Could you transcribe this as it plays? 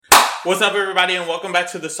What's up, everybody, and welcome back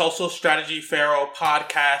to the Social Strategy Pharaoh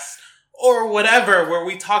podcast, or whatever, where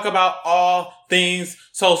we talk about all things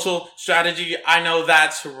social strategy. I know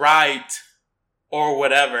that's right, or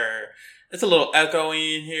whatever. It's a little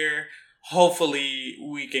echoey in here. Hopefully,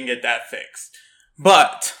 we can get that fixed.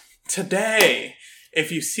 But today,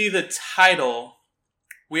 if you see the title,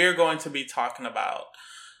 we are going to be talking about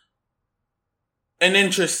an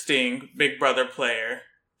interesting Big Brother player,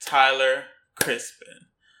 Tyler Crispen.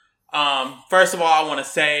 First of all, I want to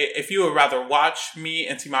say, if you would rather watch me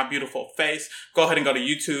and see my beautiful face, go ahead and go to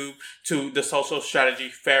YouTube, to the Social Strategy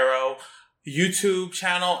Pharaoh YouTube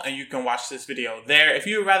channel, and you can watch this video there. If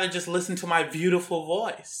you would rather just listen to my beautiful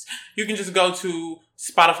voice, you can just go to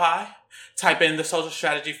Spotify, type in the Social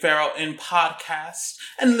Strategy Pharaoh in podcast,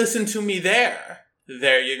 and listen to me there.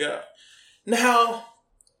 There you go. Now,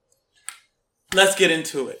 let's get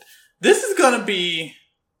into it. This is going to be,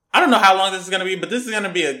 I don't know how long this is going to be, but this is going to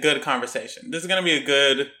be a good conversation. This is going to be a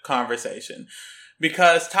good conversation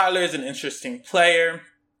because Tyler is an interesting player.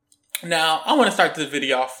 Now, I want to start this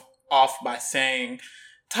video off by saying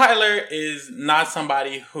Tyler is not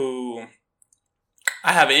somebody who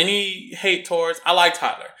I have any hate towards. I like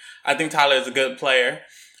Tyler. I think Tyler is a good player.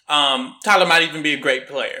 Tyler might even be a great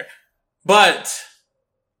player. But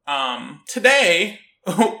today,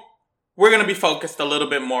 we're going to be focused a little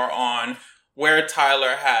bit more on where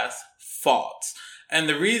Tyler has faults. And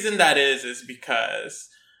the reason that is because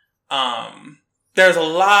there's a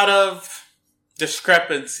lot of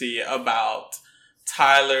discrepancy about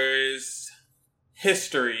Tyler's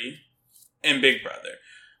history in Big Brother.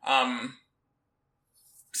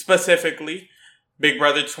 Specifically, Big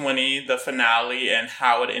Brother 20, the finale, and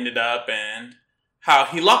how it ended up and how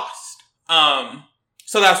he lost.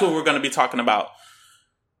 So that's what we're going to be talking about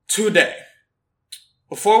today.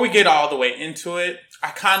 Before we get all the way into it, I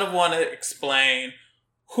kind of want to explain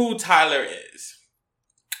who Tyler is.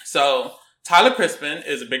 So, Tyler Crispen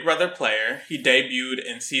is a Big Brother player. He debuted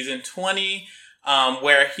in season 20,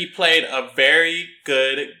 where he played a very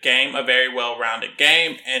good game, a very well-rounded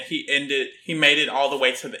game, and he made it all the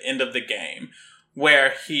way to the end of the game,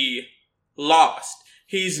 where he lost.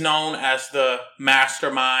 He's known as the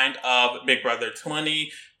mastermind of Big Brother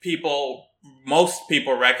 20. Most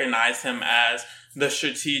people recognize him as the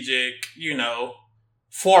strategic,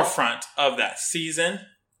 forefront of that season.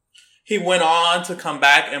 He went on to come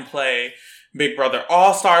back and play Big Brother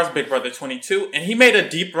All-Stars, Big Brother 22, and he made a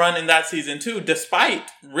deep run in that season too,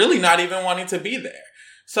 despite really not even wanting to be there.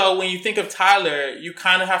 So when you think of Tyler, you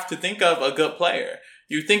kind of have to think of a good player.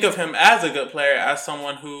 You think of him as a good player, as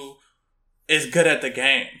someone who is good at the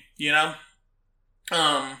game,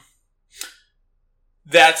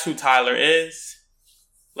 That's who Tyler is.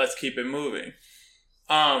 Let's keep it moving.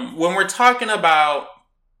 When we're talking about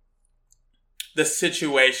the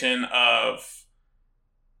situation of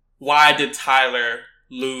why did Tyler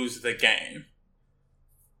lose the game,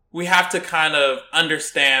 we have to kind of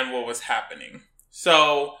understand what was happening.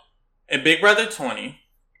 So, in Big Brother 20,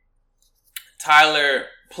 Tyler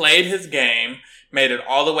played his game, made it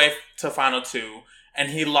all the way to Final 2, and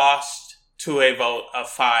he lost to a vote of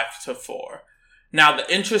 5-4. Now,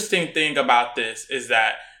 the interesting thing about this is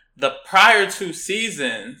that the prior two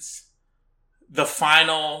seasons, the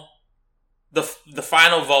final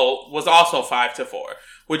vote was also 5-4,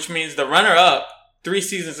 which means the runner-up 3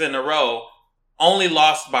 seasons in a row only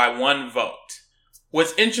lost by 1 vote.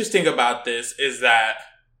 What's interesting about this is that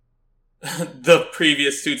the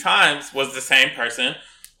previous 2 times was the same person,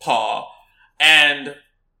 Paul, and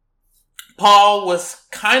Paul was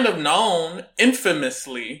kind of known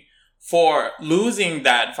infamously for losing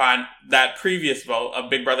that previous vote of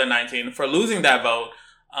Big Brother 19, for losing that vote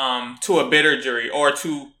to a bitter jury or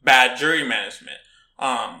to bad jury management.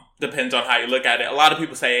 Depends on how you look at it. A lot of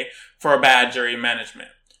people say for a bad jury management.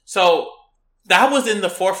 So that was in the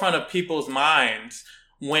forefront of people's minds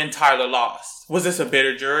when Tyler lost. Was this a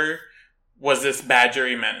bitter jury? Was this bad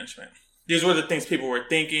jury management? These were the things people were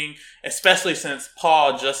thinking, especially since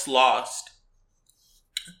Paul just lost.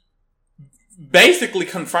 Basically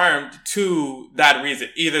confirmed to that reason.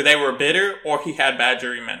 Either they were bitter or he had bad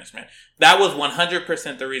jury management. That was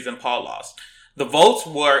 100% the reason Paul lost. The votes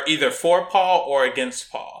were either for Paul or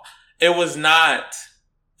against Paul. It was not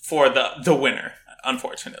for the winner,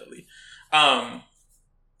 unfortunately. Or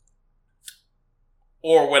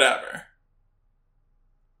whatever.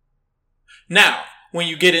 Now, when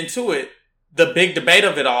you get into it, the big debate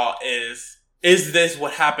of it all is this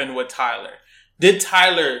what happened with Tyler? Did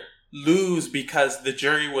Tyler lose because the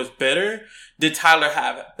jury was bitter? Did Tyler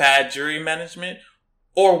have bad jury management?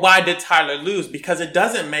 Or why did Tyler lose? Because it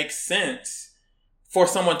doesn't make sense for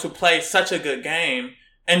someone to play such a good game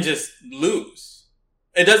and just lose.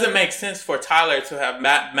 It doesn't make sense for Tyler to have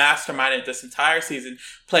masterminded this entire season,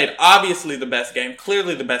 played obviously the best game,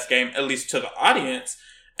 clearly the best game, at least to the audience,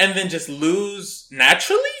 and then just lose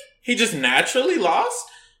naturally? He just naturally lost?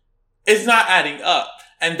 It's not adding up.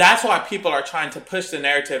 And that's why people are trying to push the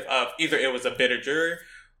narrative of either it was a bitter jury,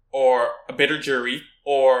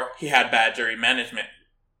 or he had bad jury management.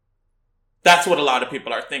 That's what a lot of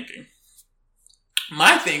people are thinking.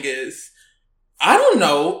 My thing is, I don't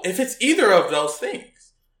know if it's either of those things.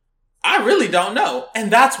 I really don't know. And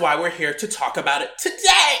that's why we're here to talk about it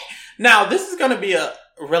today. Now, this is going to be a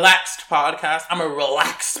relaxed podcast. I'm a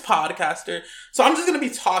relaxed podcaster. So I'm just going to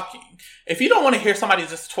be talking. If you don't want to hear somebody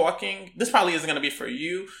just talking, this probably isn't going to be for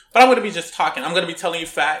you. But I'm going to be just talking. I'm going to be telling you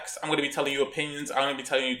facts. I'm going to be telling you opinions. I'm going to be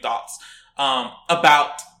telling you thoughts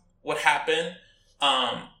about what happened.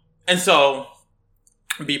 And so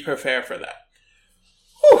be prepared for that.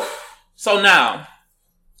 Whew. So now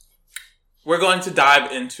we're going to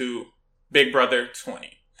dive into Big Brother 20.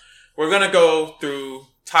 We're going to go through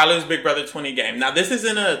Tyler's Big Brother 20 game. Now, this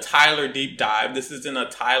isn't a Tyler deep dive. This isn't a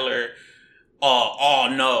Tyler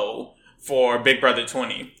no for Big Brother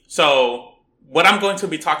 20. So what I'm going to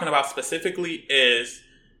be talking about specifically is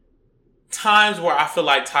times where I feel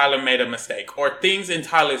like Tyler made a mistake, or things in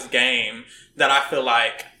Tyler's game that I feel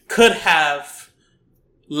like could have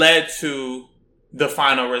led to the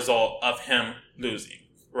final result of him losing,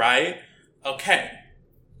 right? Okay.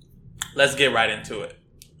 Let's get right into it.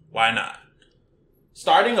 Why not?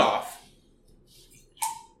 Starting off,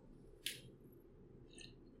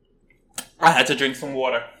 I had to drink some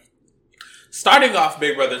water. Starting off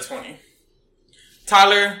Big Brother 20.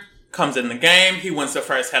 Tyler comes in the game. He wins the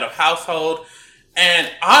first head of household.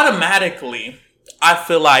 And automatically, I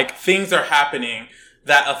feel like things are happening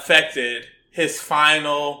that affected his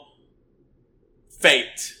final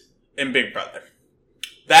fate in Big Brother.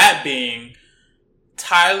 That being,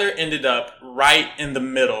 Tyler ended up right in the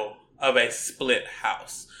middle of a split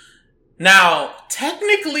house. Now,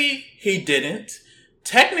 technically, he didn't.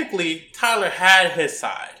 Technically, Tyler had his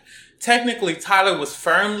side. Technically, Tyler was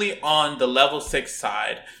firmly on the level 6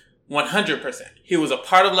 side, 100%. He was a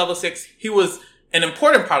part of level 6. He was an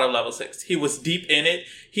important part of level 6. He was deep in it.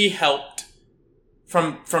 He helped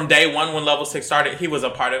from day one when level 6 started. He was a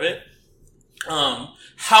part of it.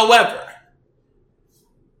 However,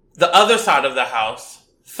 the other side of the house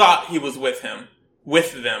thought he was with them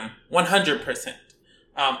 100%.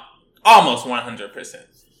 Almost 100%.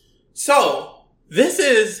 So, this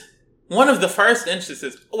is one of the first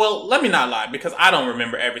instances. Well, let me not lie, because I don't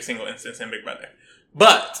remember every single instance in Big Brother.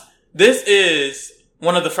 But this is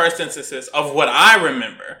one of the first instances of what I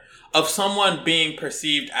remember of someone being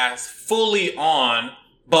perceived as fully on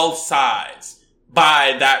both sides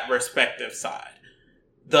by that respective side.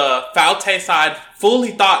 The Falte side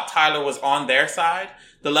fully thought Tyler was on their side.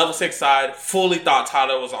 The level 6 side fully thought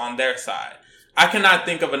Tyler was on their side. I cannot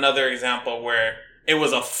think of another example where it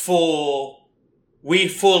was a full, we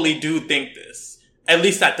fully do think this. At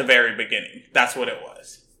least at the very beginning. That's what it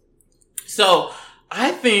was. So,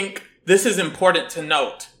 I think this is important to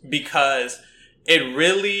note because it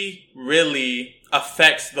really, really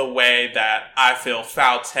affects the way that I feel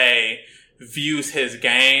Falte views his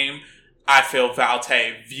game. I feel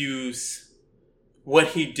Falte views what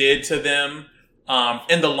he did to them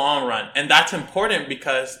in the long run. And that's important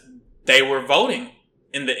because they were voting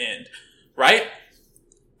in the end, right?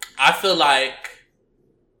 I feel like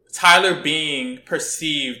Tyler being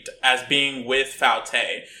perceived as being with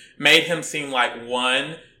Falte made him seem like,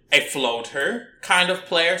 one, a floater kind of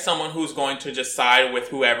player, someone who's going to just side with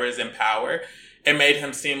whoever is in power. It made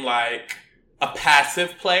him seem like a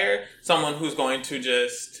passive player, someone who's going to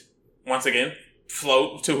just, once again,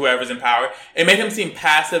 float to whoever's in power. It made him seem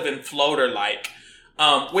passive and floater-like,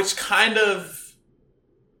 which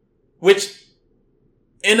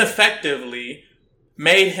ineffectively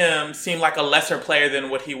made him seem like a lesser player than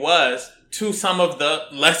what he was to some of the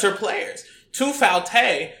lesser players. To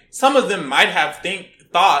Falte, some of them might have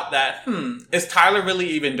thought that, is Tyler really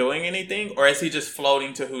even doing anything? Or is he just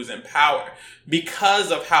floating to who's in power?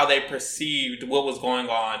 Because of how they perceived what was going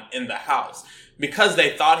on in the house. Because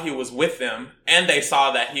they thought he was with them and they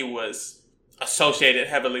saw that he was associated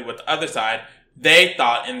heavily with the other side, they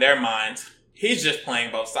thought in their minds, he's just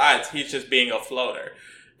playing both sides. He's just being a floater.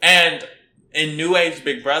 And in New Age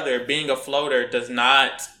Big Brother, being a floater does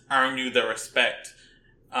not earn you the respect.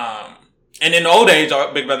 And in Old Age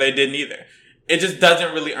Big Brother, it didn't either. It just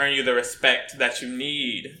doesn't really earn you the respect that you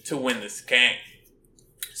need to win this game.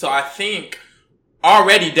 So I think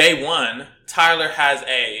already day one, Tyler has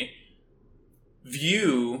a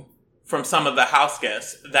view from some of the house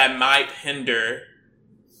guests that might hinder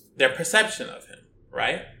their perception of him,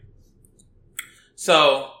 right?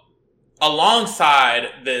 So,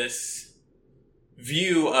 alongside this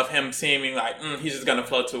view of him seeming like he's just going to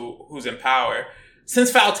float to who's in power,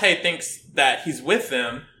 since Falte thinks that he's with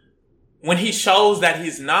them, when he shows that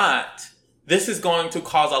he's not, this is going to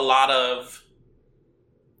cause a lot of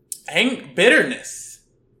bitterness.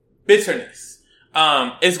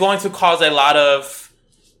 It's going to cause a lot of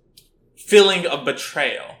feeling of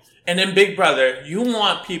betrayal. And in Big Brother, you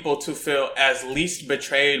want people to feel as least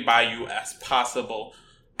betrayed by you as possible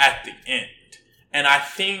at the end. And I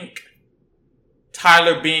think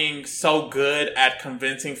Tyler being so good at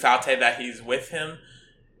convincing Falte that he's with him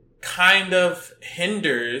kind of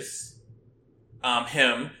hinders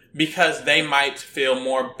him, because they might feel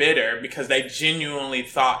more bitter because they genuinely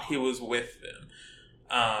thought he was with them.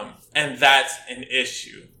 And that's an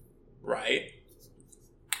issue, right?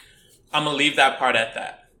 I'm going to leave that part at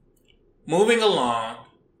that. Moving along,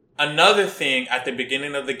 another thing at the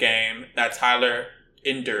beginning of the game that Tyler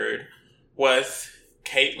endured was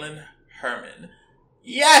Caitlin Herman.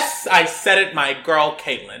 Yes, I said it, my girl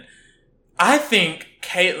Caitlin. I think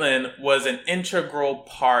Caitlin was an integral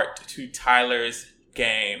part to Tyler's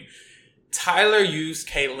game. Tyler used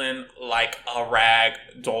Caitlin like a rag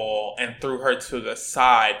doll and threw her to the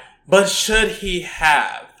side. But should he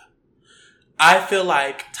have? I feel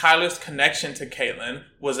like Tyler's connection to Caitlin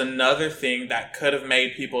was another thing that could have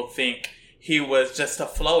made people think he was just a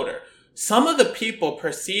floater. Some of the people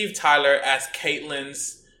perceived Tyler as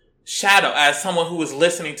Caitlin's shadow, as someone who was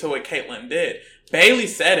listening to what Caitlin did. Bailey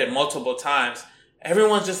said it multiple times.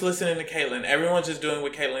 Everyone's just listening to Caitlin. Everyone's just doing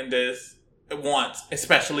what Caitlin wants,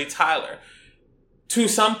 especially Tyler. To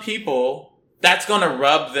some people, that's going to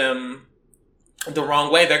rub them the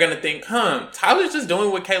wrong way. They're going to think, Tyler's just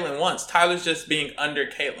doing what Caitlin wants. Tyler's just being under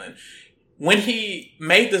Caitlin. When he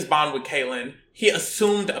made this bond with Caitlin, he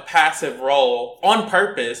assumed a passive role on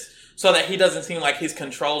purpose so that he doesn't seem like he's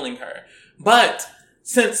controlling her. But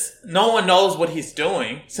since no one knows what he's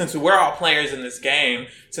doing, since we're all players in this game,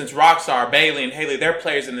 since Rockstar, Bailey, and Haley, they're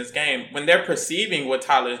players in this game, when they're perceiving what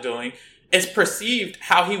Tyler's doing, it's perceived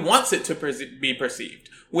how he wants it to be perceived,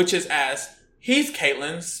 which is as he's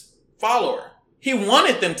Caitlin's follower. He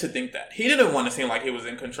wanted them to think that. He didn't want to seem like he was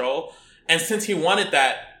in control. And since he wanted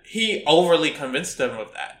that, he overly convinced them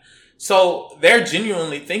of that. So they're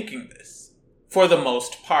genuinely thinking this for the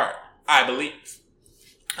most part, I believe.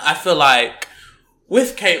 I feel like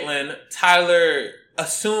with Caitlin, Tyler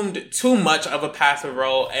assumed too much of a passive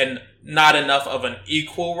role and not enough of an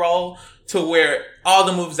equal role to where all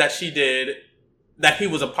the moves that she did, that he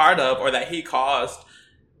was a part of or that he caused,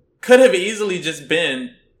 could have easily just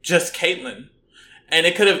been just Caitlin. And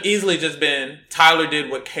it could have easily just been Tyler did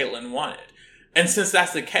what Caitlin wanted. And since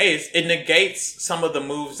that's the case, it negates some of the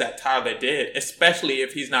moves that Tyler did, especially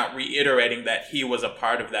if he's not reiterating that he was a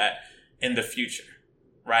part of that in the future,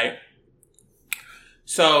 right?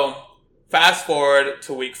 So fast forward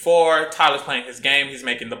to week 4, Tyler's playing his game. He's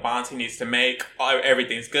making the bonds he needs to make.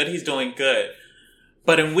 Everything's good. He's doing good.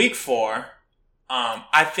 But in week 4,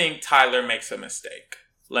 I think Tyler makes a mistake.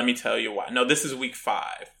 Let me tell you why. No, this is week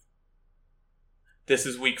 5. This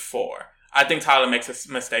is week 4. I think Tyler makes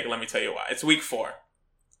a mistake. Let me tell you why. It's week 4.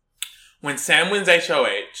 When Sam wins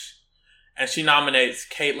HOH and she nominates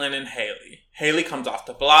Caitlin and Haley, Haley comes off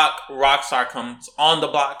the block. Rockstar comes on the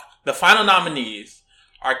block. The final nominees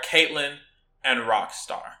are Caitlin and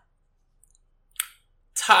Rockstar.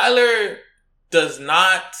 Tyler does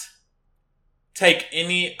not take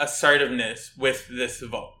any assertiveness with this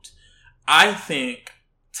vote. I think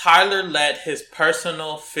Tyler let his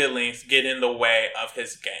personal feelings get in the way of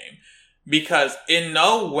his game. Because in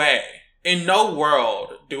no way, in no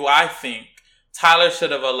world do I think Tyler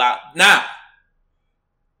should have allowed... Now,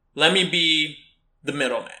 let me be the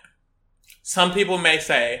middleman. Some people may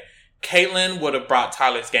say Caitlin would have brought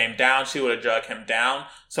Tyler's game down. She would have drug him down.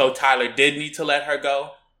 So Tyler did need to let her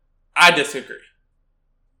go. I disagree.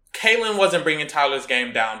 Caitlin wasn't bringing Tyler's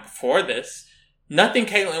game down before this. Nothing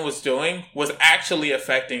Caitlin was doing was actually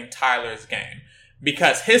affecting Tyler's game.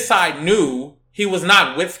 Because his side knew he was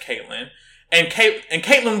not with Caitlin. And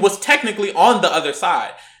Caitlin was technically on the other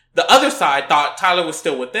side. The other side thought Tyler was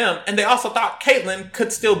still with them. And they also thought Caitlin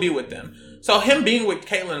could still be with them. So him being with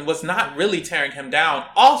Caitlin was not really tearing him down.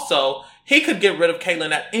 Also, he could get rid of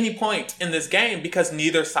Caitlin at any point in this game because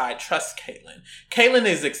neither side trusts Caitlin. Caitlin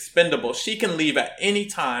is expendable. She can leave at any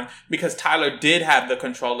time because Tyler did have the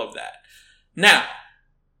control of that. Now,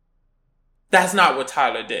 that's not what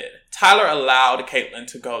Tyler did. Tyler allowed Caitlin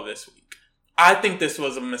to go this week. I think this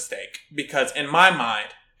was a mistake because in my mind,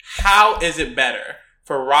 how is it better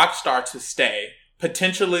for Rockstar to stay,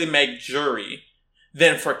 potentially make jury,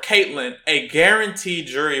 than for Caitlyn, a guaranteed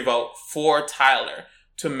jury vote for Tyler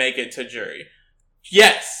to make it to jury.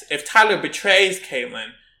 Yes, if Tyler betrays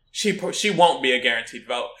Caitlyn, she won't be a guaranteed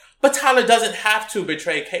vote. But Tyler doesn't have to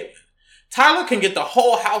betray Caitlyn. Tyler can get the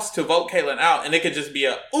whole house to vote Caitlyn out, and it could just be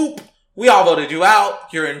oop, we all voted you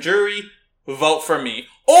out, you're in jury, vote for me.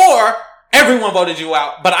 Or, everyone voted you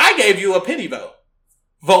out, but I gave you a pity vote.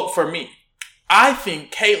 Vote for me. I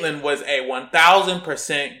think Caitlyn was a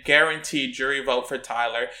 1,000% guaranteed jury vote for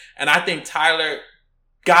Tyler, and I think Tyler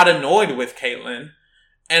got annoyed with Caitlyn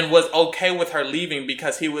and was okay with her leaving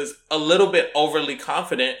because he was a little bit overly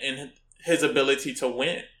confident in his ability to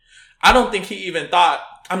win. I don't think he even thought,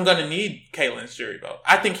 I'm going to need Caitlyn's jury vote.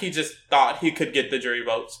 I think he just thought he could get the jury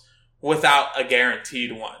votes without a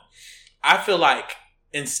guaranteed one. I feel like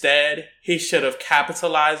instead, he should have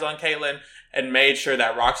capitalized on Caitlyn and made sure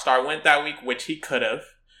that Rockstar went that week, which he could have,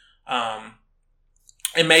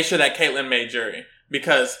 and made sure that Caitlyn made jury,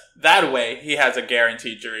 because that way he has a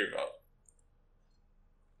guaranteed jury vote.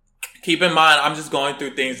 Keep in mind, I'm just going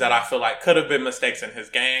through things that I feel like could have been mistakes in his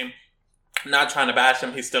game. I'm not trying to bash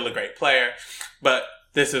him. He's still a great player, but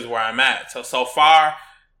this is where I'm at. So far,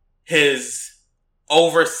 his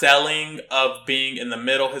overselling of being in the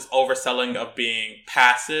middle, his overselling of being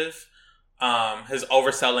passive, his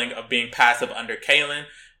overselling of being passive under Caitlyn,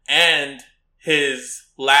 and his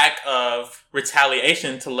lack of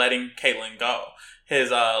retaliation to letting Caitlyn go. His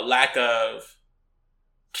lack of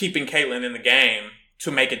keeping Caitlyn in the game to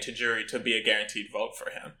make it to jury to be a guaranteed vote for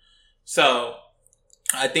him. So,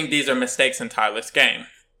 I think these are mistakes in Tyler's game.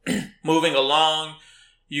 Moving along,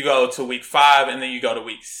 you go to week 5 and then you go to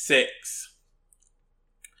week 6.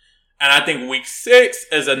 And I think week 6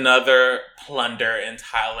 is another plunder in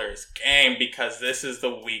Tyler's game because this is the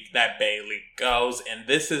week that Bailey goes, and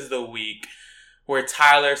this is the week where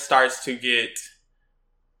Tyler starts to get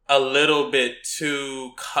a little bit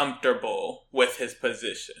too comfortable with his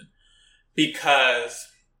position. Because,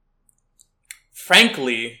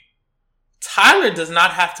 frankly, Tyler does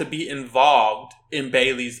not have to be involved in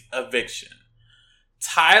Bailey's eviction.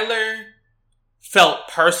 Tyler felt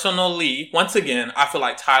personally, once again, I feel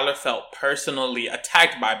like Tyler felt personally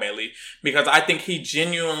attacked by Bailey because I think he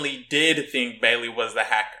genuinely did think Bailey was the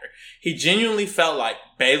hacker. He genuinely felt like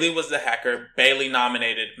Bailey was the hacker. Bailey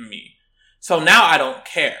nominated me. So now I don't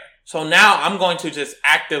care. So now I'm going to just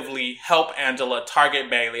actively help Angela target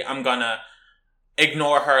Bailey. I'm going to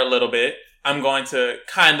ignore her a little bit. I'm going to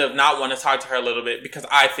kind of not want to talk to her a little bit because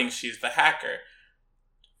I think she's the hacker.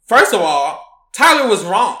 First of all, Tyler was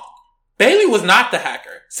wrong. Bailey was not the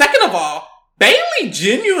hacker. Second of all, Bailey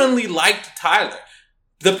genuinely liked Tyler.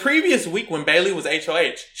 The previous week when Bailey was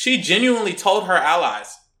HOH, she genuinely told her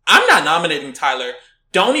allies, I'm not nominating Tyler.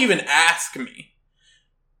 Don't even ask me.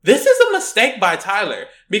 This is a mistake by Tyler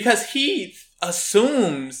because he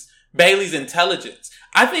assumes Bailey's intelligence.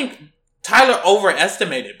 I think Tyler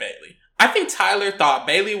overestimated Bailey. I think Tyler thought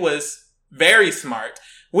Bailey was very smart,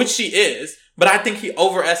 which she is, but I think he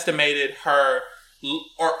overestimated her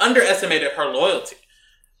or underestimated her loyalty.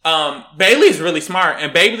 Bailey's really smart,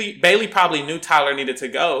 and Bailey probably knew Tyler needed to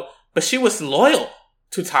go, but she was loyal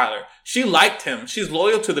to Tyler. She liked him. She's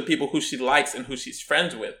loyal to the people who she likes and who she's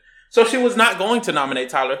friends with. So she was not going to nominate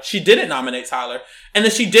Tyler. She didn't nominate Tyler. And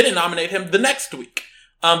then she didn't nominate him the next week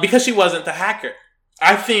because she wasn't the hacker.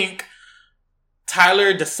 I think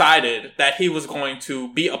Tyler decided that he was going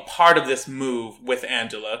to be a part of this move with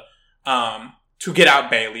Angela to get out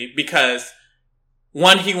Bailey because,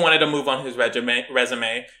 one, he wanted to move on his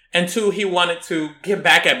resume, and two, he wanted to get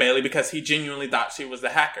back at Bailey because he genuinely thought she was the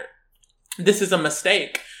hacker. This is a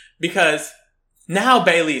mistake because now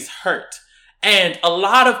Bailey's hurt. And a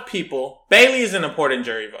lot of people, Bailey is an important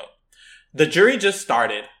jury vote. The jury just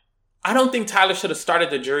started. I don't think Tyler should have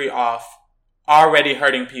started the jury off already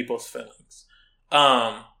hurting people's feelings.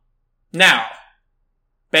 Now,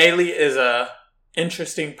 Bailey is a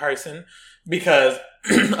interesting person because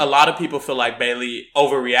a lot of people feel like Bailey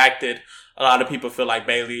overreacted. A lot of people feel like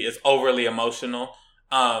Bailey is overly emotional.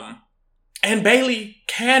 And Bailey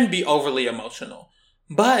can be overly emotional.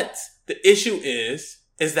 But the issue is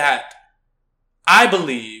that I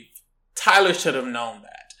believe Tyler should have known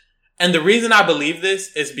that. And the reason I believe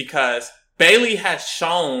this is because Bailey has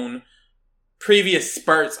shown previous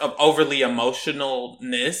spurts of overly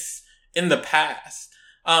emotionalness in the past.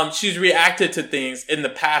 She's reacted to things in the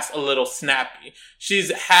past a little snappy.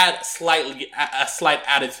 She's had a slight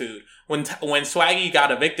attitude. When Swaggy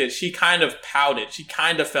got evicted, she kind of pouted. She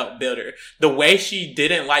kind of felt bitter. The way she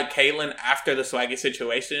didn't like Caitlyn after the Swaggy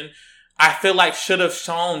situation, I feel like should have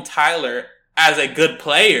shown Tyler as a good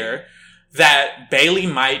player that Bailey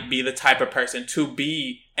might be the type of person to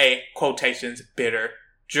be a quotations bitter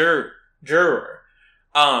juror.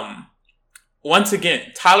 Once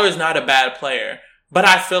again, Tyler is not a bad player, but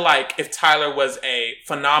I feel like if Tyler was a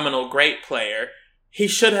phenomenal, great player, he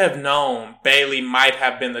should have known Bailey might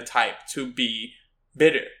have been the type to be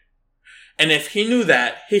bitter. And if he knew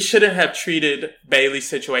that, he shouldn't have treated Bailey's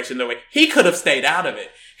situation the way. He could have stayed out of it.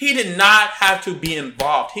 He did not have to be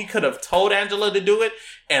involved. He could have told Angela to do it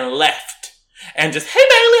and left. And just, hey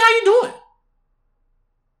Bailey, how you doing?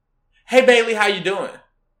 Hey Bailey, how you doing?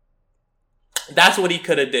 That's what he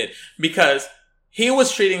could have did. Because he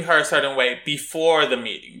was treating her a certain way before the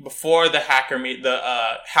meeting, before the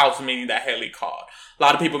house meeting that Haley called. A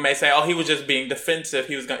lot of people may say, oh, he was just being defensive.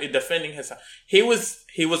 He was defending himself. He was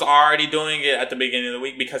already doing it at the beginning of the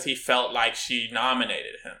week because he felt like she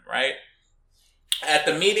nominated him, right? At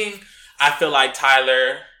the meeting, I feel like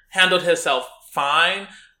Tyler handled himself fine,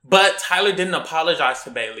 but Tyler didn't apologize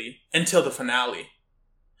to Bailey until the finale.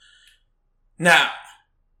 Now,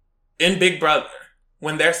 in Big Brother,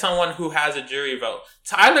 when there's someone who has a jury vote,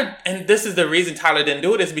 Tyler, and this is the reason Tyler didn't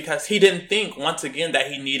do it, is because he didn't think, once again,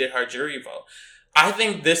 that he needed her jury vote. I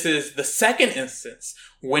think this is the second instance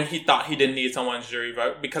when he thought he didn't need someone's jury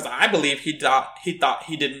vote, because I believe he thought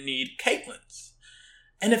he didn't need Caitlyn's.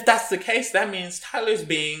 And if that's the case, that means Tyler's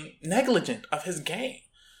being negligent of his game.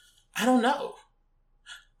 I don't know.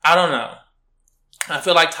 I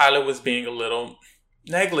feel like Tyler was being a little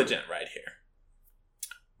negligent right here.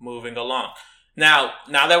 Moving along. Now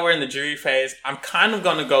that we're in the jury phase, I'm kind of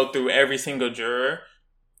going to go through every single juror,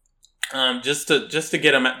 just to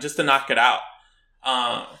get them, just to knock it out.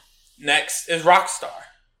 Next is Rockstar.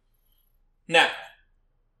 Now,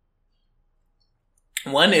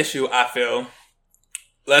 one issue I feel,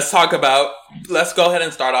 let's go ahead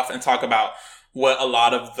and start off and talk about what a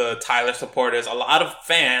lot of the Tyler supporters, a lot of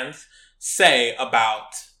fans say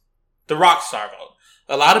about the Rockstar vote.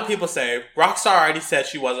 A lot of people say Rockstar already said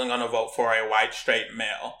she wasn't going to vote for a white straight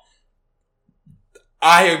male.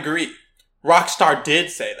 I agree. Rockstar did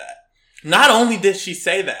say that. Not only did she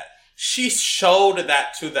say that, she showed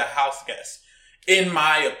that to the house guests. In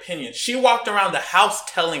my opinion, she walked around the house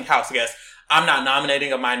telling house guests, I'm not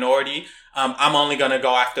nominating a minority. I'm only going to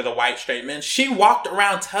go after the white straight men. She walked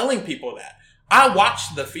around telling people that. I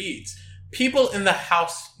watched the feeds. People in the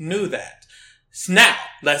house knew that. Now,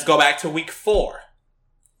 let's go back to week 4.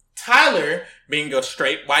 Tyler, being a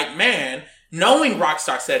straight white man, knowing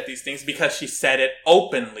Rockstar said these things because she said it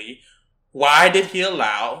openly, why did he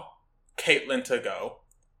allow Caitlyn to go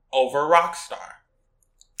over Rockstar?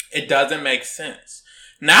 It doesn't make sense.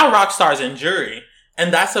 Now Rockstar's in jury,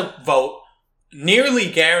 and that's a vote nearly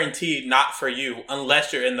guaranteed not for you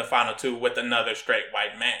unless you're in the final 2 with another straight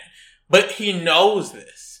white man. But he knows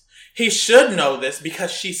this. He should know this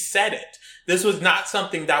because she said it. This was not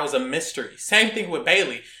something that was a mystery. Same thing with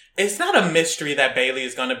Bailey. It's not a mystery that Bailey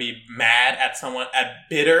is going to be mad at someone,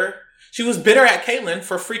 bitter. She was bitter at Caitlyn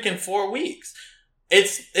for freaking 4 weeks.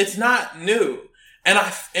 It's not new. And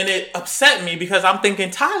it upset me because I'm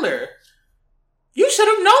thinking, Tyler, you should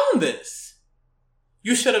have known this.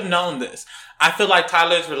 You should have known this. I feel like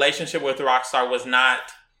Tyler's relationship with Rockstar was not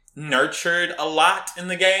nurtured a lot in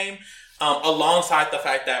the game, alongside the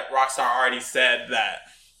fact that Rockstar already said that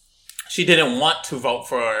she didn't want to vote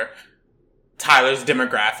for Tyler's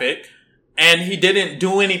demographic, and he didn't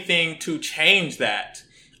do anything to change that.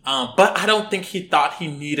 But I don't think he thought he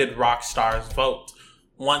needed Rockstar's vote.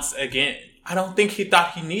 Once again, I don't think he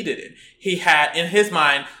thought he needed it. He had in his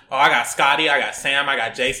mind, oh, I got Scotty, I got Sam, I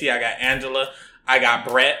got JC, I got Angela, I got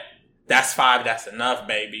Brett. That's 5. That's enough,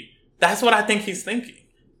 baby. That's what I think he's thinking.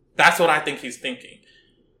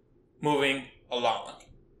 Moving along.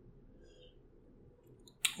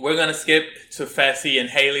 We're going to skip to Fessy and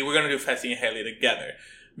Haley. We're going to do Fessy and Haley together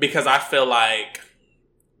because I feel like...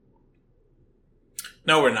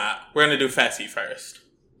 No, we're not. We're going to do Fessy first.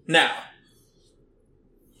 Now,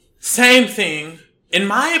 same thing, in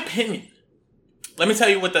my opinion. Let me tell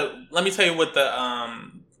you what the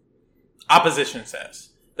opposition says.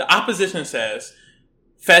 The opposition says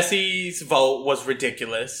Fessy's vote was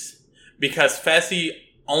ridiculous because Fessy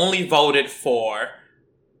only voted for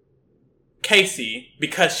Casey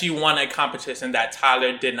because she won a competition that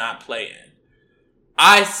Tyler did not play in.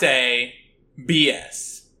 I say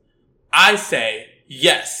BS. I say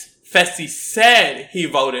yes. Fessy said he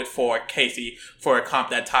voted for Casey for a comp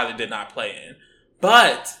that Tyler did not play in.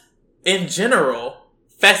 But in general,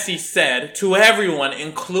 Fessy said to everyone,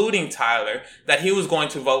 including Tyler, that he was going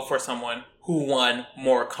to vote for someone who won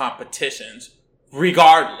more competitions,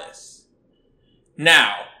 regardless.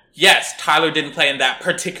 Now, yes, Tyler didn't play in that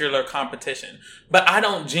particular competition, but I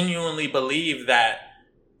don't genuinely believe that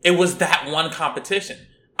it was that one competition.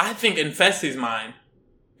 I think in Fessy's mind,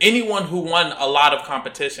 anyone who won a lot of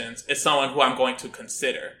competitions is someone who I'm going to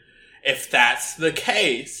consider. If that's the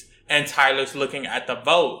case, and Tyler's looking at the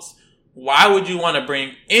votes, why would you want to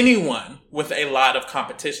bring anyone with a lot of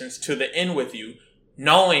competitions to the end with you,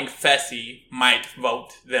 knowing Fessy might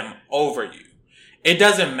vote them over you? It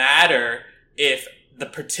doesn't matter if the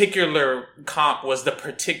particular comp was the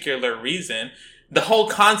particular reason. The whole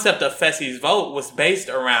concept of Fessy's vote was based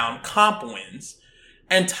around comp wins.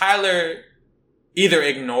 And Tyler either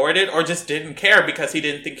ignored it or just didn't care because he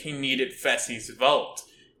didn't think he needed Fessy's vote.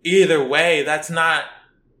 Either way, that's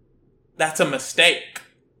a mistake.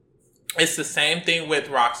 It's the same thing with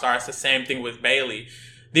Rockstar. It's the same thing with Bailey.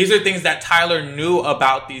 These are things that Tyler knew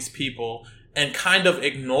about these people and kind of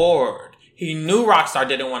ignored. He knew Rockstar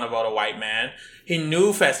didn't want to vote a white man. He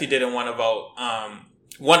knew Fessy didn't want to vote,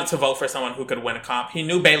 wanted to vote for someone who could win a comp. He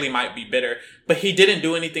knew Bailey might be bitter, but he didn't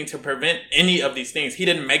do anything to prevent any of these things. He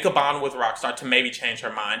didn't make a bond with Rockstar to maybe change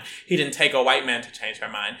her mind. He didn't take a white man to change her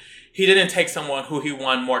mind. He didn't take someone who he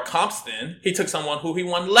won more comps than. He took someone who he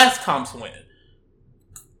won less comps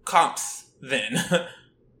than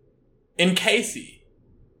in Casey.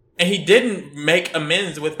 And he didn't make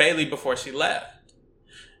amends with Bailey before she left.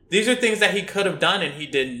 These are things that he could have done and he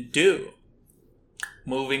didn't do.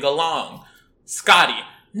 Moving along. Scotty.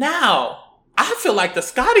 Now, I feel like the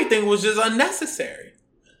Scotty thing was just unnecessary.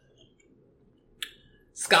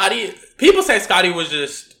 People say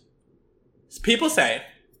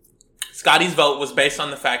Scotty's vote was based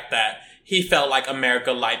on the fact that he felt like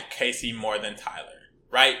America liked Casey more than Tyler,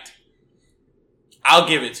 right? I'll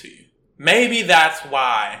give it to you. Maybe that's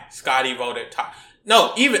why Scotty voted Tyler.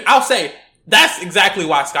 No, I'll say that's exactly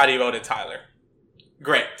why Scotty voted Tyler.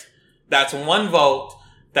 Great. That's one vote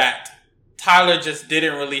that Tyler just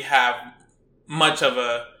didn't really have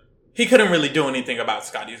he couldn't really do anything about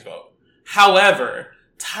Scotty's vote. However,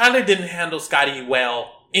 Tyler didn't handle Scotty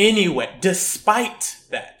well anyway, despite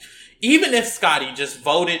that. Even if Scotty just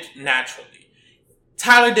voted naturally,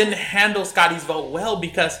 Tyler didn't handle Scotty's vote well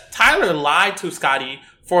because Tyler lied to Scotty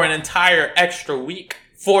for an entire extra week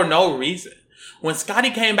for no reason. When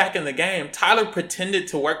Scotty came back in the game, Tyler pretended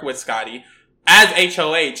to work with Scotty as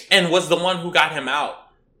HOH and was the one who got him out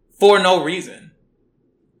for no reason.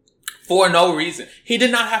 For no reason. He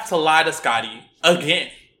did not have to lie to Scotty again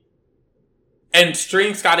and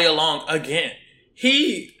string Scotty along again.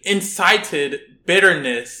 He incited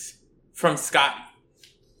bitterness from Scotty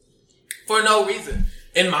for no reason,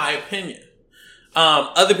 in my opinion.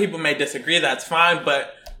 Other people may disagree, that's fine,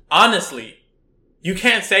 but honestly, you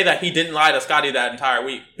can't say that he didn't lie to Scotty that entire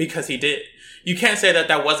week, because he did. You can't say that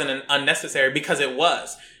that wasn't unnecessary, because it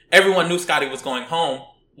was. Everyone knew Scotty was going home.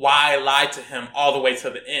 Why lie to him all the way to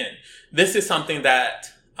the end? This is something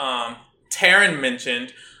that Taryn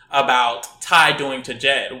mentioned about Ty doing to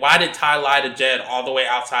Jed. Why did Ty lie to Jed all the way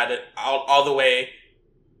all the way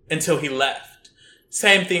until he left?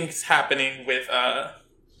 Same thing's happening with,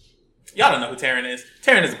 y'all don't know who Taryn is.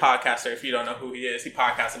 Taryn is a podcaster. If you don't know who he is, he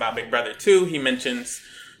podcasts about Big Brother 2. He mentions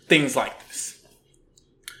things like this.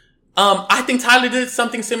 I think Tyler did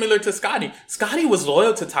something similar to Scotty. Scotty was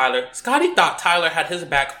loyal to Tyler. Scotty thought Tyler had his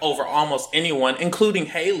back over almost anyone, including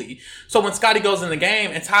Haley. So when Scotty goes in the game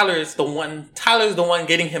and Tyler's the one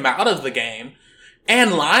getting him out of the game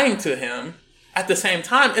and lying to him at the same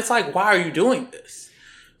time, it's like, why are you doing this?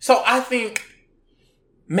 So I think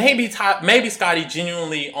maybe Scotty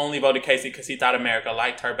genuinely only voted Casey because he thought America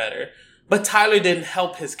liked her better. But Tyler didn't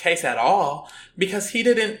help his case at all because he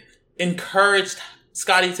didn't encourage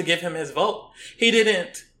Scotty to give him his vote. He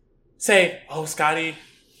didn't say, oh, Scotty,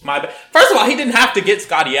 my bad. First of all, he didn't have to get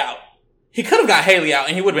Scotty out. He could have got Haley out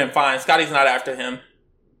and he would have been fine. Scotty's not after him.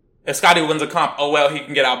 If Scotty wins a comp, oh well, he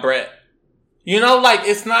can get out Brett. You know, like,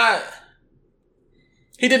 it's not,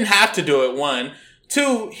 he didn't have to do it, one.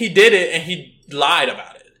 Two, he did it and he lied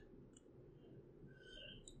about it.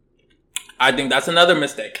 I think that's another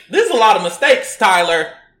mistake. There's a lot of mistakes,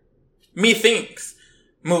 Tyler. Methinks.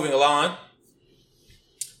 Moving along.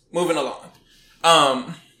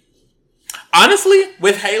 Honestly,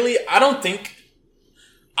 with Haley, and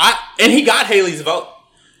he got Haley's vote.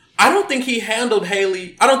 I don't think he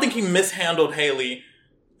mishandled Haley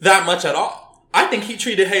that much at all. I think he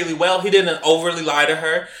treated Haley well. He didn't overly lie to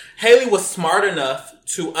her. Haley was smart enough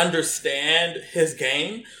to understand his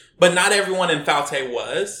game, but not everyone in Falte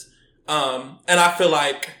was. And I feel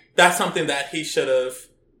like that's something that he should have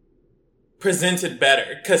presented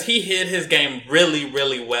better, because he hid his game really,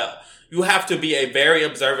 really well. You have to be a very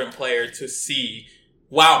observant player to see,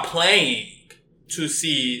 while playing, to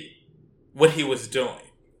see what he was doing,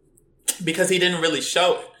 because he didn't really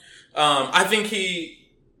show it. I think he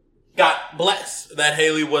got blessed that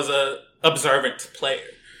Haley was a observant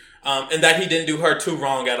player. And that he didn't do her too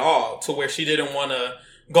wrong at all, to where she didn't want to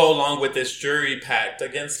go along with this jury pact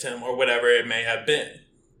against him or whatever it may have been.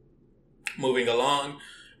 Moving along,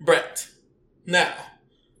 Brett. Now,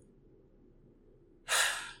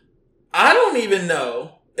 I don't even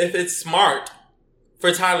know if it's smart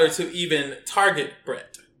for Tyler to even target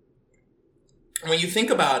Brett. When you think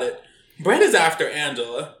about it, Brett is after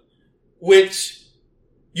Angela, which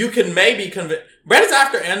you can maybe convince. Brett is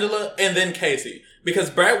after Angela and then Casey, because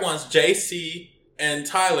Brett wants JC and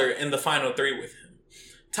Tyler in the final 3 with him.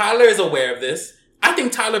 Tyler is aware of this. I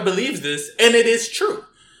think Tyler believes this, and it is true.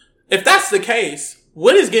 If that's the case,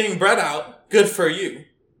 what is getting Brett out good for you?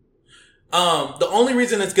 The only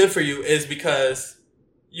reason it's good for you is because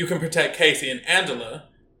you can protect Casey and Angela.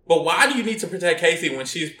 But why do you need to protect Casey when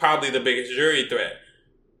she's probably the biggest jury threat?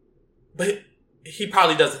 But he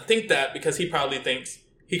probably doesn't think that, because he probably thinks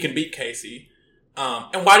he can beat Casey.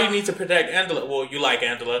 And why do you need to protect Angela? Well, you like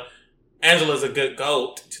Angela. Angela's a good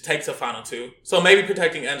GOAT to take to final 2. So maybe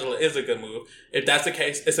protecting Angela is a good move. If that's the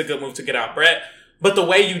case, it's a good move to get out Brett. But the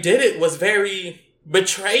way you did it was very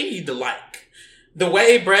betrayed-like. The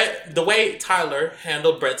way Tyler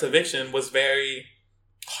handled Brett's eviction was very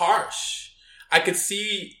harsh. I could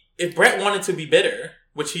see if Brett wanted to be bitter,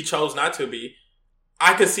 which he chose not to be,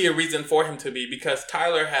 I could see a reason for him to be, because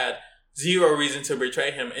Tyler had zero reason to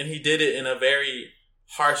betray him, and he did it in a very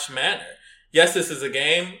harsh manner. Yes, this is a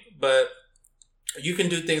game, but you can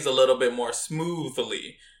do things a little bit more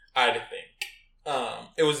smoothly, I think.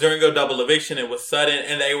 It was during a double eviction. It was sudden,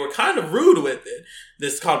 and they were kind of rude with it.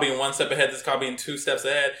 This called being 1 step ahead. This called being 2 steps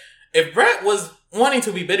ahead. If Brett was wanting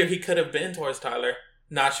to be bitter, he could have been towards Tyler.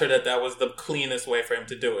 Not sure that was the cleanest way for him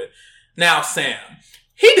to do it. Now, Sam.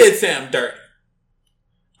 He did Sam dirty.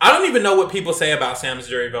 I don't even know what people say about Sam's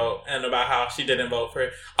jury vote and about how she didn't vote for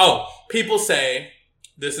it. Oh, people say,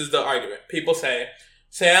 this is the argument. People say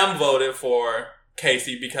Sam voted for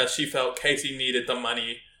Casey because she felt Casey needed the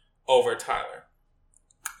money over Tyler.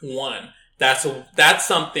 One, that's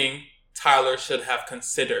something Tyler should have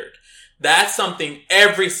considered. That's something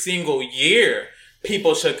every single year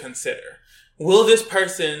people should consider. Will this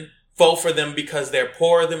person vote for them because they're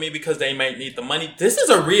poorer than me, because they might need the money? This is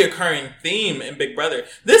a reoccurring theme in Big Brother.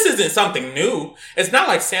 This isn't something new. It's not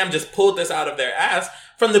like Sam just pulled this out of their ass.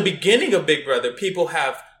 From the beginning of Big Brother, people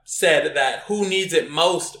have said that who needs it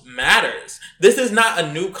most matters. This is not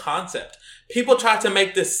a new concept. People tried to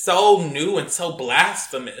make this so new and so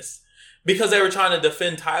blasphemous because they were trying to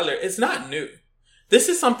defend Tyler. It's not new. This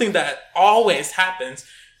is something that always happens.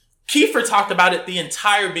 Kiefer talked about it the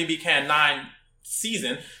entire BB Can 9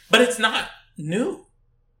 season, but it's not new.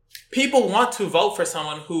 People want to vote for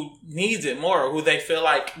someone who needs it more, or who they feel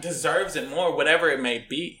like deserves it more, whatever it may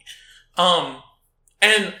be.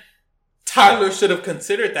 And Tyler should have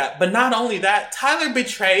considered that. But not only that, Tyler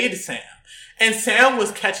betrayed Sam. And Sam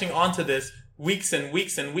was catching on to this weeks and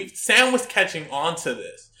weeks and weeks. Sam was catching on to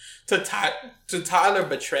this. To Tyler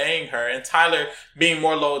betraying her, and Tyler being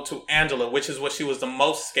more loyal to Angela, which is what she was the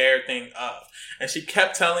most scared thing of. And she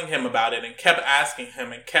kept telling him about it and kept asking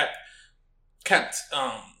him and kept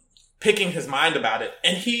picking his mind about it.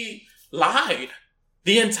 And he lied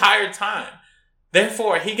the entire time.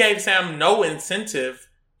 Therefore, he gave Sam no incentive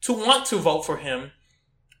to want to vote for him,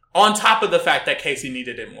 on top of the fact that Casey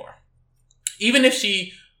needed it more. Even if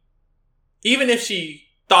she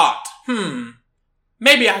thought,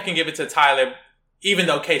 maybe I can give it to Tyler, even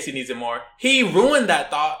though Casey needs it more. He ruined that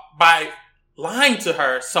thought by lying to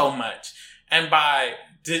her so much and by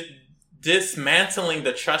dismantling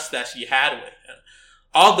the trust that she had with him,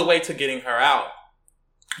 all the way to getting her out,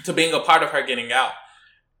 to being a part of her getting out.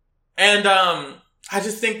 And I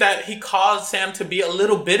just think that he caused Sam to be a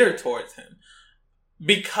little bitter towards him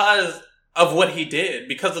because of what he did,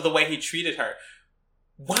 because of the way he treated her.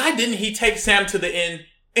 Why didn't he take Sam to the end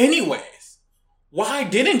anyways? Why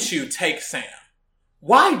didn't you take Sam?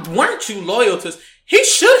 Why weren't you loyal to... He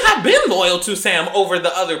should have been loyal to Sam over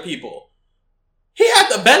the other people. He had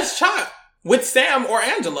the best shot with Sam or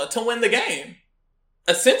Angela to win the game,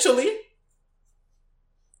 essentially.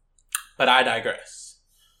 But I digress.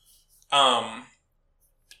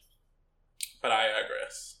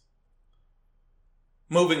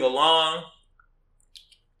 Moving along,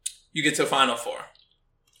 you get to Final Four.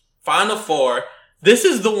 Final Four, this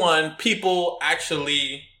is the one people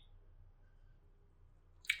actually,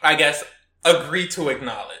 I guess, agree to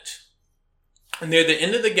acknowledge. And near the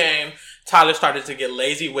end of the game, Tyler started to get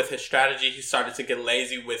lazy with his strategy. He started to get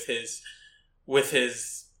lazy with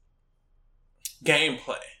his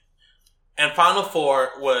gameplay. And Final Four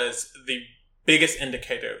was the biggest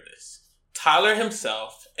indicator of this. Tyler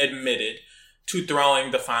himself admitted to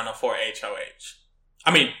throwing the Final Four HOH.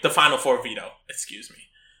 I mean, the Final Four veto, excuse me.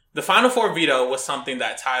 The Final Four veto was something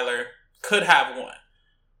that Tyler could have won.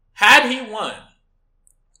 Had he won,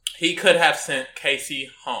 he could have sent Casey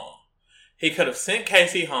home. He could have sent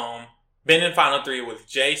Casey home, been in Final Three with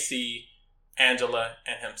JC, Angela,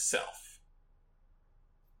 and himself.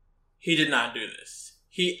 He did not do this.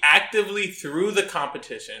 He actively threw the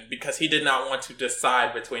competition because he did not want to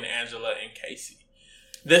decide between Angela and Casey.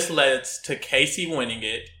 This led to Casey winning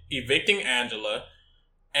it, evicting Angela,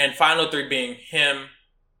 and Final Three being him,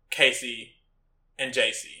 Casey, and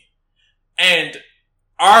JC. And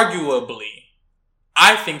arguably,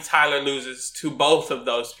 I think Tyler loses to both of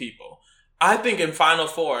those people. I think in Final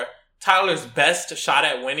Four, Tyler's best shot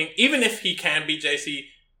at winning, even if he can beat JC,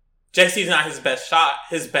 JC's not his best shot.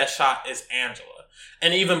 His best shot is Angela.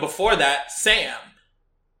 And even before that, Sam.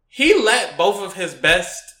 He let both of his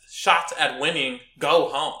best shots at winning go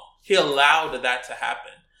home. He allowed that to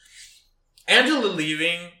happen. Angela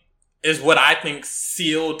leaving is what I think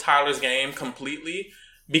sealed Tyler's game completely,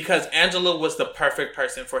 because Angela was the perfect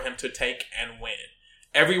person for him to take and win.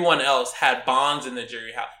 Everyone else had bonds in the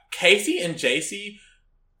jury house. Casey and JC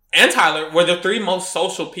and Tyler were the three most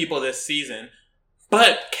social people this season,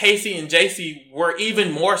 but Casey and JC were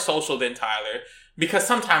even more social than Tyler, because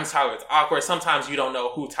sometimes Tyler is awkward. Sometimes you don't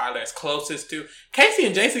know who Tyler is closest to. Casey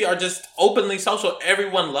and JC are just openly social.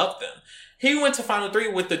 Everyone loved them. He went to Final Three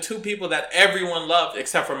with the two people that everyone loved,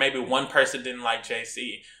 except for maybe one person didn't like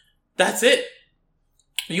JC. That's it.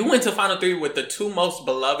 You went to Final Three with the two most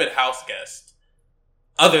beloved house guests,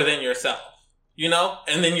 other than yourself, you know?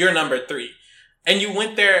 And then you're number 3. And you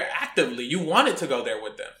went there actively. You wanted to go there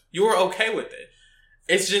with them. You were okay with it.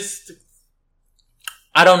 It's just,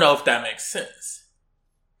 I don't know if that makes sense.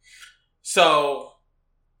 So,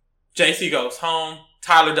 JC goes home.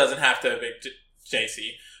 Tyler doesn't have to evict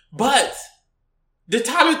JC. But, did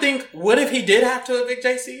Tyler think, what if he did have to evict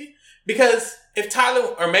JC? Because if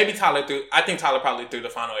Tyler, or maybe Tyler threw, I think Tyler probably threw the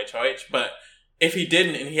final HOH, but if he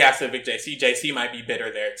didn't and he has to evict JC, JC might be bitter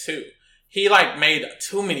there too. He made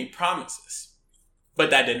too many promises. But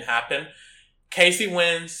that didn't happen. Casey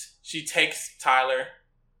wins. She takes Tyler.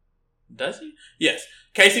 Does he? Yes.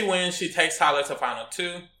 Casey wins. She takes Tyler to Final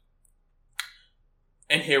 2.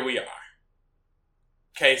 And here we are.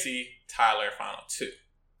 Casey, Tyler, Final 2.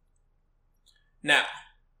 Now,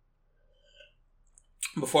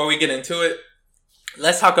 before we get into it,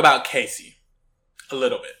 let's talk about Casey a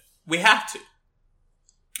little bit. We have to.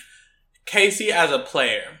 Casey as a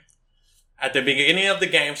player, at the beginning of the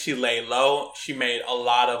game, she lay low. She made a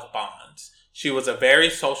lot of bonds. She was a very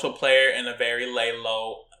social player and a very lay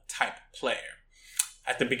low type player.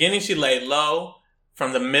 At the beginning, she laid low.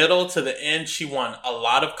 From the middle to the end, she won a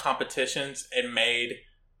lot of competitions and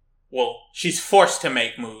she's forced to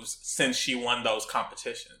make moves since she won those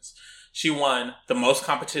competitions. She won the most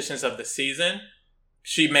competitions of the season.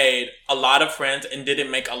 She made a lot of friends and didn't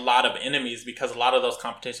make a lot of enemies, because a lot of those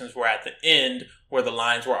competitions were at the end where the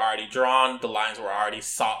lines were already drawn, the lines were already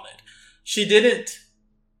solid. She didn't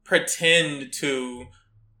pretend to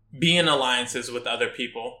be in alliances with other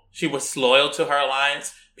people. She was loyal to her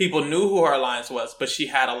alliance. People knew who her alliance was, but she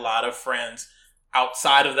had a lot of friends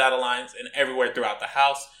outside of that alliance and everywhere throughout the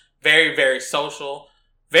house. Very, very social.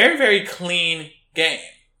 Very, very clean game.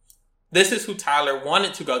 This is who Tyler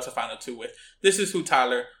wanted to go to Final 2 with. This is who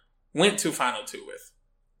Tyler went to Final 2 with.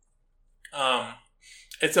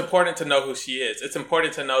 It's important to know who she is. It's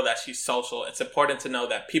important to know that she's social. It's important to know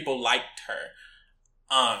that people liked her.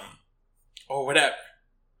 Or whatever.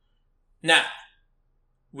 Now,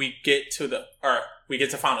 we get to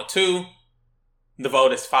Final 2. The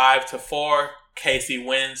vote is 5-4. Casey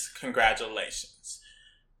wins. Congratulations.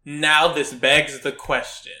 Now this begs the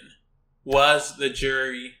question. Was the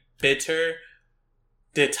jury bitter?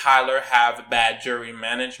 Did Tyler have bad jury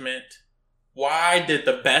management? Why did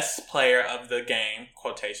the best player of the game,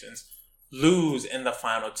 quotations, lose in the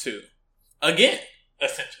Final 2? Again,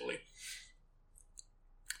 essentially.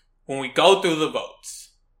 When we go through the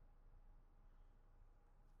votes,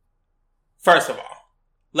 first of all,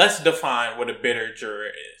 let's define what a bitter juror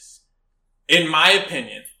is. In my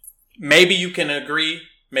opinion, maybe you can agree,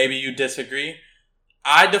 maybe you disagree.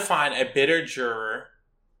 I define a bitter juror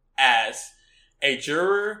as a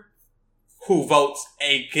juror who votes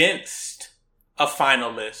against a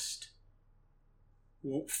finalist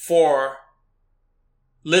for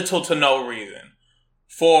little to no reason,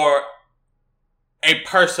 for a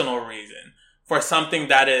personal reason, for something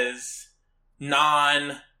that is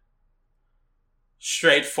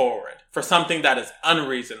non-straightforward, for something that is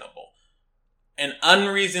unreasonable. An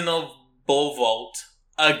unreasonable vote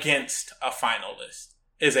against a finalist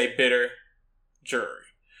is a bitter jury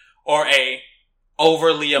or a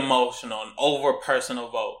overly emotional and over personal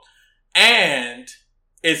vote. And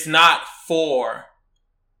it's not for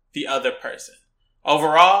the other person.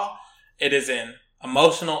 Overall, it is an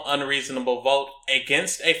emotional, unreasonable vote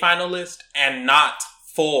against a finalist and not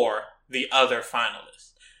for the other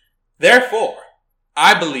finalist. Therefore,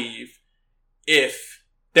 I believe if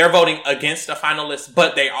they're voting against a finalist,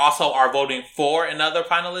 but they also are voting for another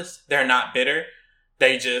finalist, they're not bitter.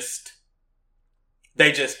 They just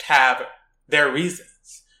have their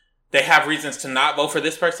reasons. They have reasons to not vote for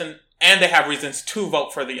this person, and they have reasons to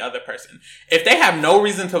vote for the other person. If they have no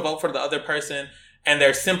reason to vote for the other person, and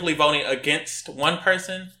they're simply voting against one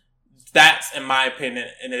person, that's, in my opinion,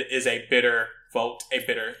 and it is a bitter vote, a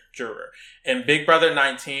bitter juror. In Big Brother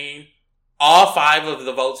 19, all 5 of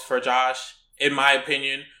the votes for Josh, in my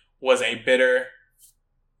opinion, was a bitter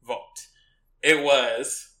vote. It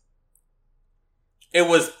was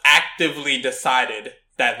actively decided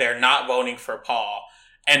that they're not voting for Paul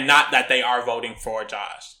and not that they are voting for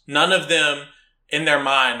Josh. None of them in their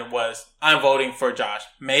mind was, I'm voting for Josh.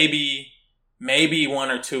 Maybe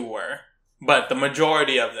 1 or 2 were, but the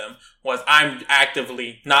majority of them was, I'm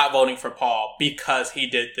actively not voting for Paul because he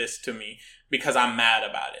did this to me, because I'm mad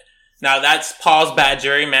about it. Now that's Paul's bad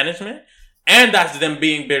jury management, and that's them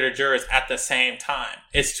being bitter jurors at the same time.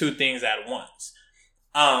 It's 2 things at once.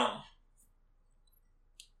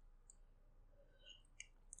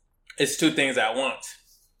 It's 2 things at once.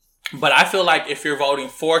 But I feel like if you're voting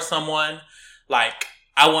for someone, like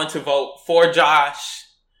I want to vote for Josh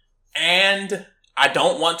and I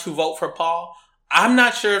don't want to vote for Paul, I'm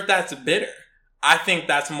not sure if that's bitter. I think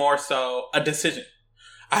that's more so a decision.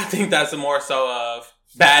 I think that's more so of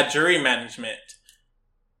bad jury management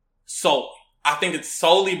solely. I think it's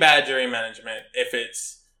solely bad jury management if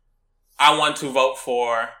it's, I want to vote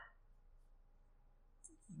for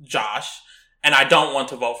Josh and I don't want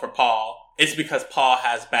to vote for Paul. It's because Paul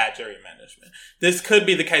has bad jury management. This could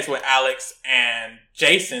be the case with Alex and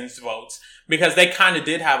Jason's votes because they kind of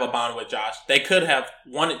did have a bond with Josh. They could have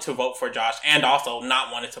wanted to vote for Josh and also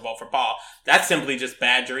not wanted to vote for Paul. That's simply just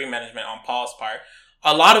bad jury management on Paul's part.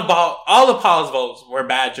 All of Paul's votes were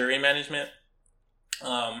bad jury management.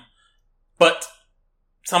 But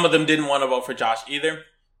some of them didn't want to vote for Josh either.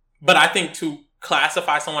 But I think to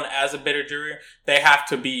classify someone as a bitter juror, they have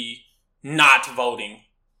to be not voting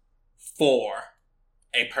for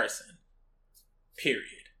a person. Period.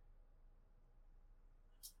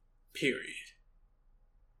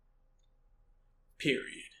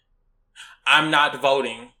 I'm not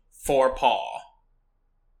voting for Paul.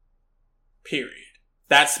 Period.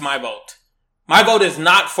 That's my vote. My vote is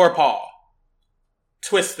not for Paul.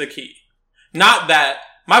 Twist the key. Not that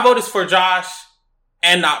my vote is for Josh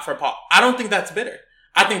and not for Paul. I don't think that's bitter.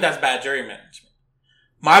 I think that's bad jury management.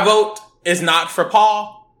 My vote is not for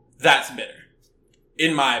Paul. That's bitter.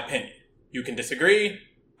 In my opinion. You can disagree.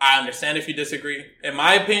 I understand if you disagree. In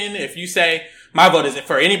my opinion, if you say my vote isn't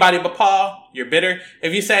for anybody but Paul, you're bitter.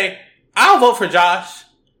 If you say I'll vote for Josh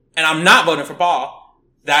and I'm not voting for Paul,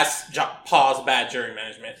 that's Paul's bad jury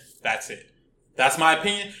management. That's it. That's my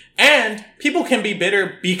opinion. And people can be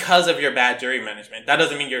bitter because of your bad jury management. That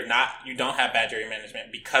doesn't mean you don't have bad jury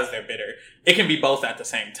management because they're bitter. It can be both at the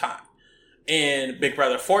same time. In Big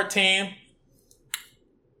Brother 14,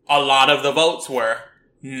 a lot of the votes were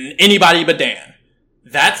anybody but Dan.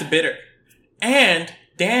 That's bitter. And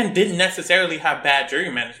Dan didn't necessarily have bad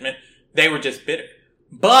jury management. They were just bitter.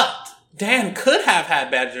 But Dan could have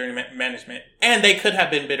had bad jury management and they could have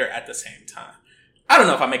been bitter at the same time. I don't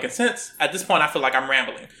know if I'm making sense. At this point, I feel like I'm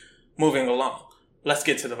rambling. Moving along. Let's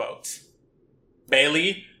get to the votes.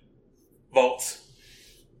 Bailey votes,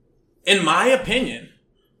 in my opinion,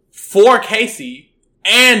 for Casey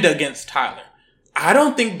and against Tyler. I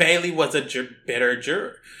don't think Bailey was a bitter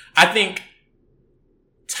juror. I think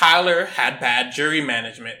Tyler had bad jury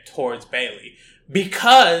management towards Bailey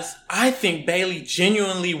because I think Bailey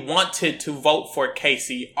genuinely wanted to vote for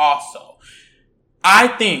Casey also. I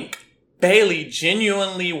think Bailey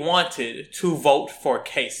genuinely wanted to vote for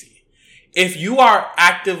Casey. If you are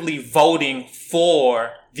actively voting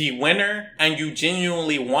for the winner and you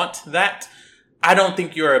genuinely want that, I don't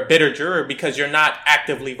think you're a bitter juror because you're not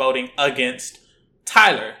actively voting against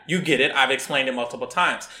Tyler. You get it. I've explained it multiple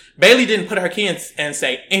times. Bailey didn't put her key in and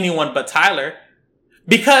say anyone but Tyler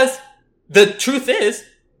because the truth is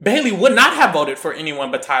Bailey would not have voted for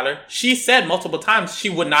anyone but Tyler. She said multiple times she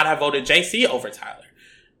would not have voted JC over Tyler.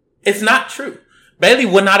 It's not true. Bailey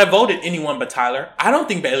would not have voted anyone but Tyler. I don't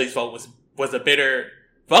think Bailey's vote was a bitter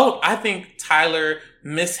vote. I think Tyler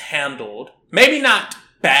mishandled, maybe not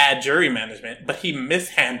bad jury management, but he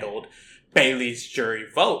mishandled Bailey's jury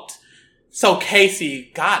vote. So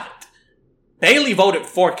Casey got it. Bailey voted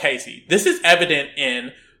for Casey. This is evident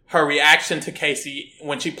in her reaction to Casey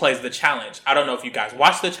when she plays the challenge. I don't know if you guys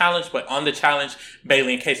watched the challenge, but on the challenge,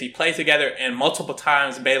 Bailey and Casey play together, and multiple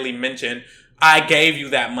times Bailey mentioned, I gave you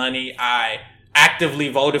that money. I actively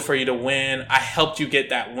voted for you to win. I helped you get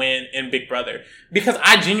that win in Big Brother. Because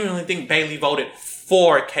I genuinely think Bailey voted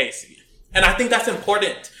for Casey. And I think that's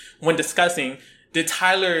important when discussing, did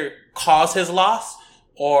Tyler cause his loss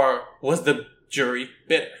or was the jury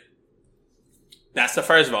bitter? That's the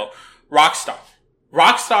first vote. Rockstar.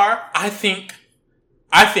 Rockstar, I think,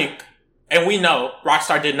 and we know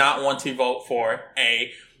Rockstar did not want to vote for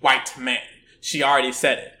a white man. She already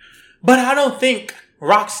said it. But I don't think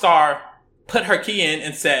Rockstar put her key in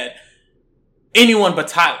and said, anyone but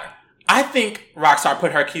Tyler. I think Rockstar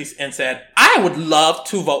put her keys and said, I would love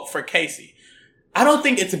to vote for Casey. I don't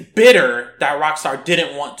think it's bitter that Rockstar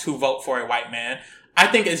didn't want to vote for a white man. I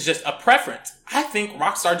think it's just a preference. I think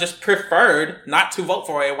Rockstar just preferred not to vote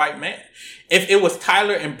for a white man. If it was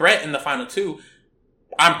Tyler and Brett in the final two,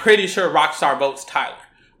 I'm pretty sure Rockstar votes Tyler,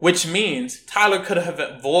 which means Tyler could have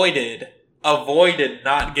avoided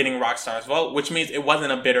not getting Rockstar's vote, which means it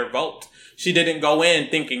wasn't a bitter vote. She didn't go in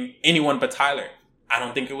thinking anyone but Tyler. I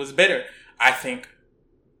don't think it was bitter. I think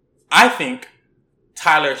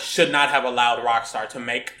Tyler should not have allowed Rockstar to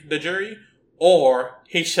make the jury, or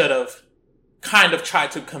he should have kind of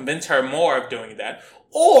tried to convince her more of doing that.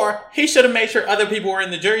 Or he should have made sure other people were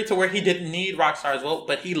in the jury to where he didn't need Rockstar's vote,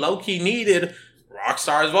 but he low-key needed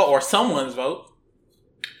Rockstar's vote or someone's vote.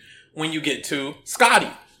 When you get to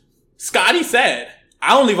Scotty. Scotty said,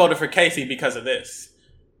 I only voted for Casey because of this.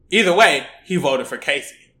 Either way, he voted for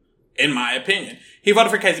Casey, in my opinion. He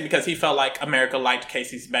voted for Casey because he felt like America liked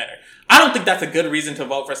Casey's better. I don't think that's a good reason to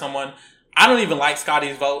vote for someone. I don't even like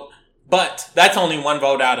Scotty's vote, but that's only one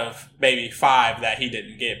vote out of maybe 5 that he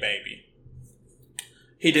didn't get, baby.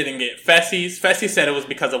 He didn't get Fessy's. Fessy said it was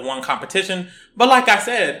because of one competition. But like I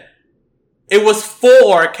said, it was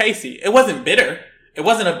for Casey. It wasn't bitter. It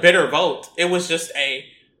wasn't a bitter vote. It was just a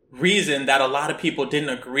reason that a lot of people didn't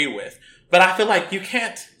agree with. But I feel like you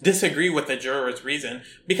can't disagree with the juror's reason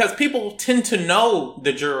because people tend to know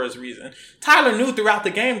the juror's reason. Tyler knew throughout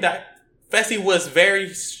the game that Fessy was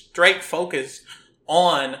very straight focused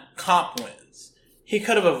on comp wins. He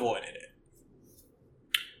could have avoided it.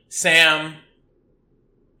 Sam,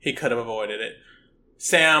 he could have avoided it.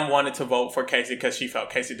 Sam wanted to vote for Casey because she felt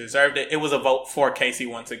Casey deserved it. It was a vote for Casey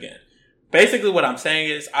once again. Basically what I'm saying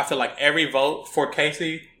is I feel like every vote for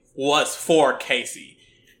Casey was for Casey.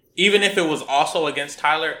 Even if it was also against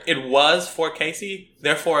Tyler, it was for Casey.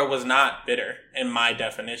 Therefore, it was not bitter in my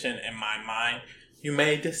definition, in my mind. You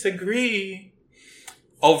may disagree.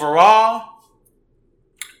 Overall,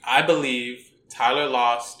 I believe Tyler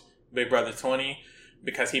lost Big Brother 20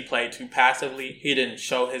 because he played too passively. He didn't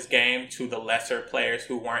show his game to the lesser players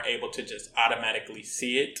who weren't able to just automatically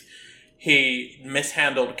see it. He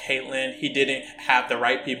mishandled Caitlyn. He didn't have the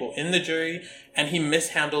right people in the jury, and he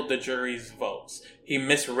mishandled the jury's votes. He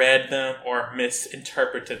misread them or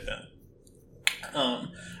misinterpreted them.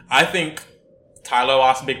 I think Tyler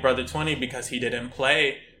lost Big Brother 20 because he didn't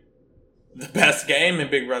play the best game in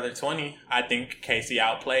Big Brother 20. I think Casey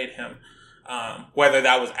outplayed him. Whether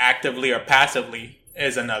that was actively or passively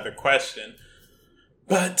is another question.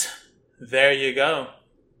 But there you go.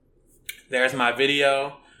 There's my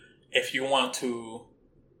video. If you want to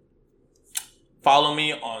follow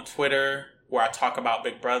me on Twitter, where I talk about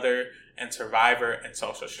Big Brother and Survivor and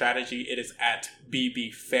social strategy, it is at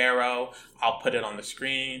BB Pharaoh. I'll put it on the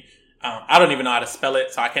screen. I don't even know how to spell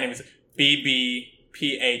it, so I can't even say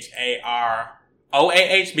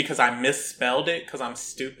BBPHAROAH because I misspelled it because I'm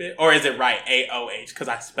stupid. Or is it right? AOH because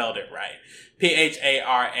I spelled it right.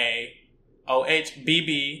 PHARAOH.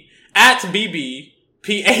 BB at BBPHARAOH.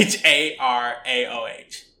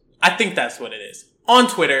 I think that's what it is. On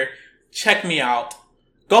Twitter, check me out.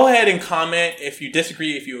 Go ahead and comment if you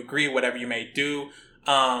disagree, if you agree, whatever you may do.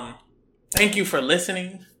 Thank you for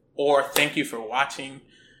listening or thank you for watching.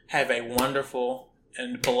 Have a wonderful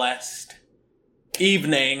and blessed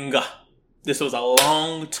evening. This was a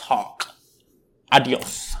long talk.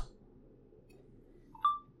 Adios.